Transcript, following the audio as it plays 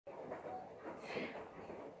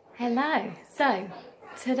Hello. So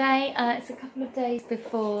today it's a couple of days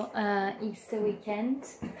before Easter weekend,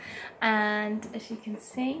 and as you can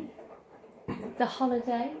see, the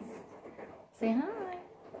holidays. Say hi.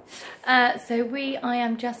 I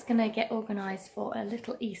am just gonna get organised for a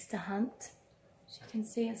little Easter hunt. As you can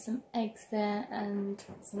see, there's some eggs there and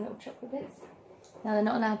some little chocolate bits. Now they're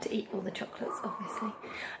not allowed to eat all the chocolates, obviously,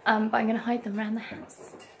 but I'm going to hide them around the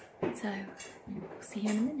house. So we'll see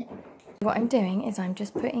you in a minute. What I'm doing is I'm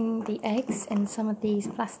just putting the eggs in some of these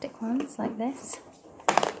plastic ones like this.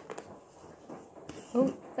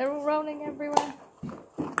 Oh, they're all rolling everywhere.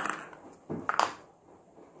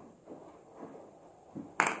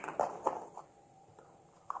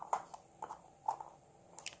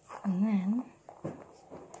 And then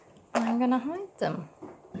I'm going to hide them.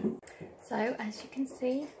 So as you can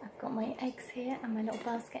see, I've got my eggs here and my little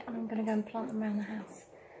basket, and I'm going to go and plant them around the house.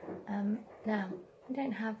 Now, I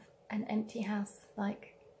don't have an empty house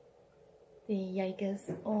like the Jaegers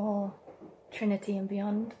or Trinity and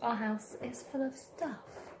Beyond. Our house is full of stuff,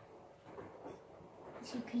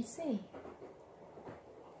 as you can see.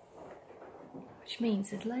 Which means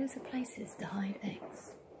there's loads of places to hide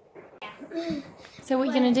eggs. Yeah. So what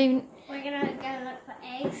are you going to do? We're going to go look for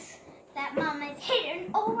eggs that Mum has hidden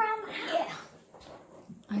all around the house.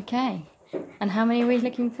 Okay. And how many are we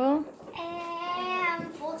looking for?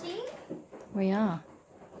 14. We are.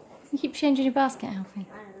 You keep changing your basket, Alfie.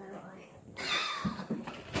 I don't know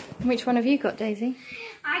why. Which one have you got, Daisy?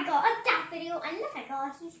 I got a daffodil, and look, I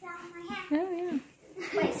got a huge flower in my hair. Oh,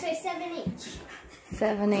 yeah. Wait, so 7 each.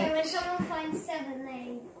 7 each. So when someone finds 7,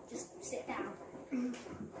 they just sit down.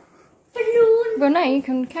 Balloon! Well, no, you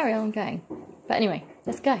can carry on going. But anyway,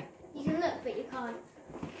 let's go. You can look, but you can't.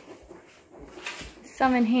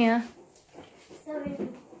 Some in here. So, I'm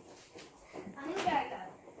going to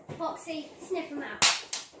go. Foxy, sniff them out.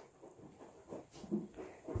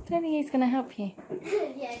 Don't think he's going to help you.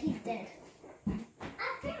 Yeah, he's dead. I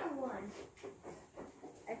found one.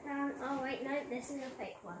 Oh wait, no, this is a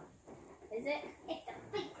fake one. Is it? It's a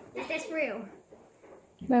fake one. Is this real?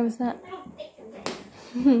 Where was that? I don't think it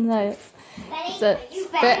is. No,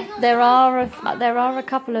 there are a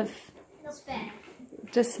couple of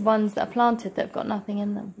just ones that are planted that have got nothing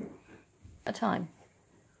in them at a time.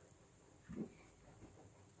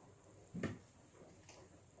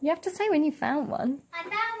 You have to say when you found one. I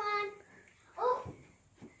found one. Oh,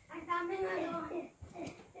 I found another one.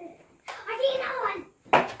 I see another one.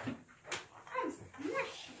 I'm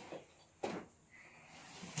smashing.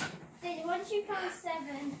 Then once you found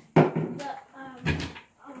 7, oh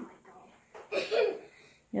my god.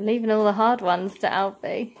 You're leaving all the hard ones to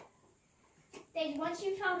Alfie. Then once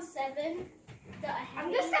you found 7,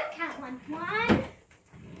 I'm just gonna count 1. 1,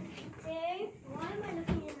 2. Why am I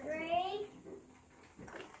looking at 3,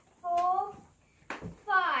 4,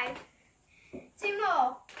 5. 2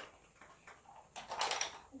 more.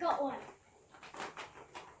 Got 1.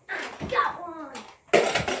 I got 1. I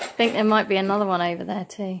think there might be another one over there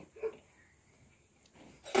too.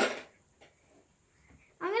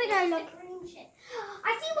 I'm gonna go look. I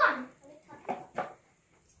see 1.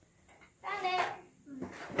 Found it.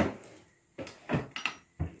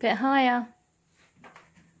 Bit higher.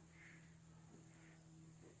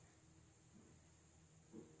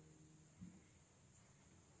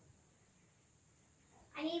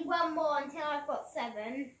 I need 1 more until I've got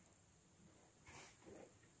 7.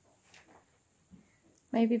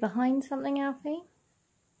 Maybe behind something, Alfie?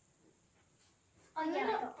 Oh yeah,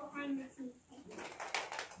 I got behind the TV.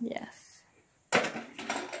 Yes.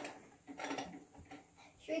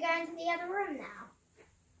 Should we go into the other room now?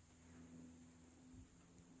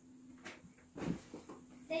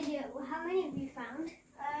 Did you? Well, how many have you found?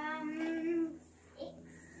 6.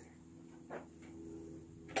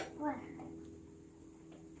 What?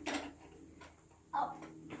 Oh.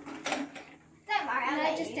 Don't worry,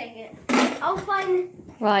 I'll just take it. I'll find...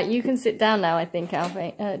 Right, you can sit down now, I think,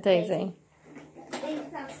 Alfie. Daisy. Daisy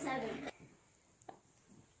found 7.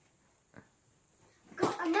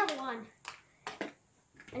 Got another one.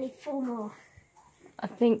 I need 4 more. I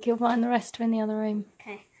think you'll find the rest are in the other room.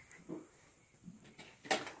 Okay.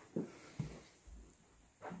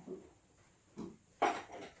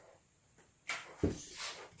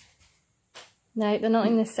 No, they're not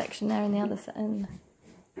in this section, they're in the other section.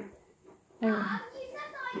 You said that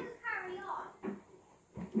I could carry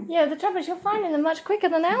on. Yeah, the trouble is you're finding them much quicker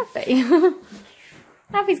than Alfie.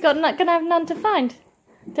 Alfie's gonna have none to find.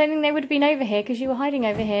 Don't think they would have been over here because you were hiding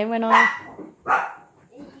over here when I...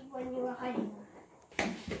 When you were hiding.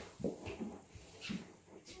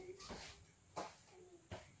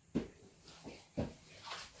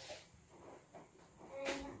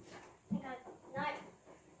 No.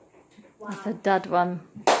 That's a dud one.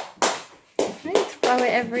 Don't throw it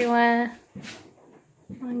everywhere.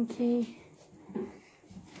 Monkey.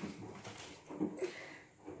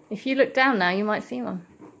 If you look down now, you might see one.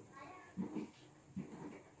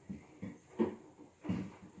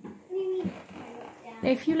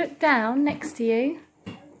 If you look down next to you.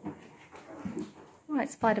 Right,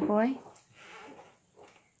 Spider Boy.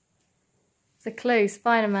 It's a clue,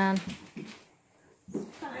 Spider-Man. I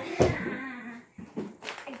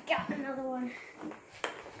got another one.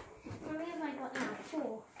 How many have I got now?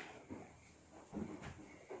 4.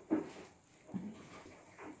 I'm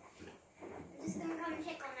just gonna come and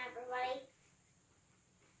check on everybody.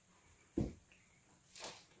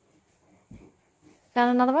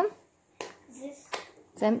 Found another one? Is this?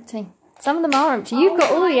 It's empty. Some of them are empty. You've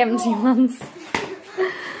got all the empty ones.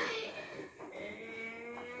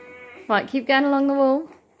 Right, keep going along the wall.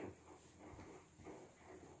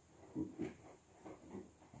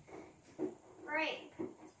 Right.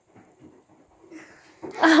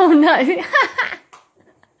 Oh no.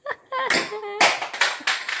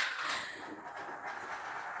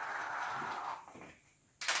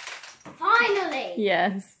 Finally!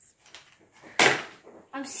 Yes.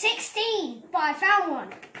 I'm 16, but I found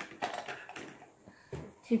one.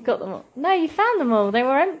 You've got them all. No, you found them all. They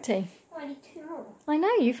were empty. I need 2 more. I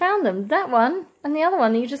know, you found them. That one and the other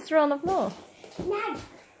one you just threw on the floor. No,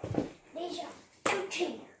 these are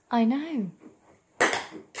empty. I know. Look.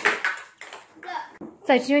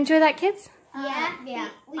 So, did you enjoy that, kids? Yeah.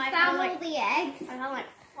 We found all the eggs. I found like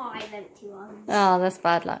 5 empty ones. Oh, that's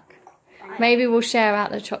bad luck. Maybe we'll share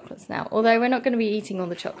out the chocolates now. Although we're not going to be eating all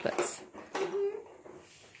the chocolates.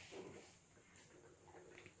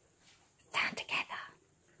 Stand together.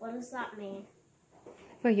 What does that mean?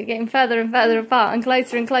 Well, you're getting further and further apart and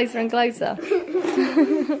closer and closer and closer.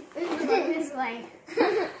 This way.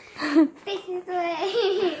 This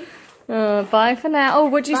way. Bye for now. Oh,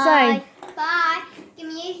 what'd you say? Bye. Give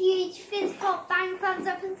me a huge fist pump, bang, thumbs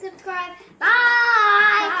up and subscribe. Bye.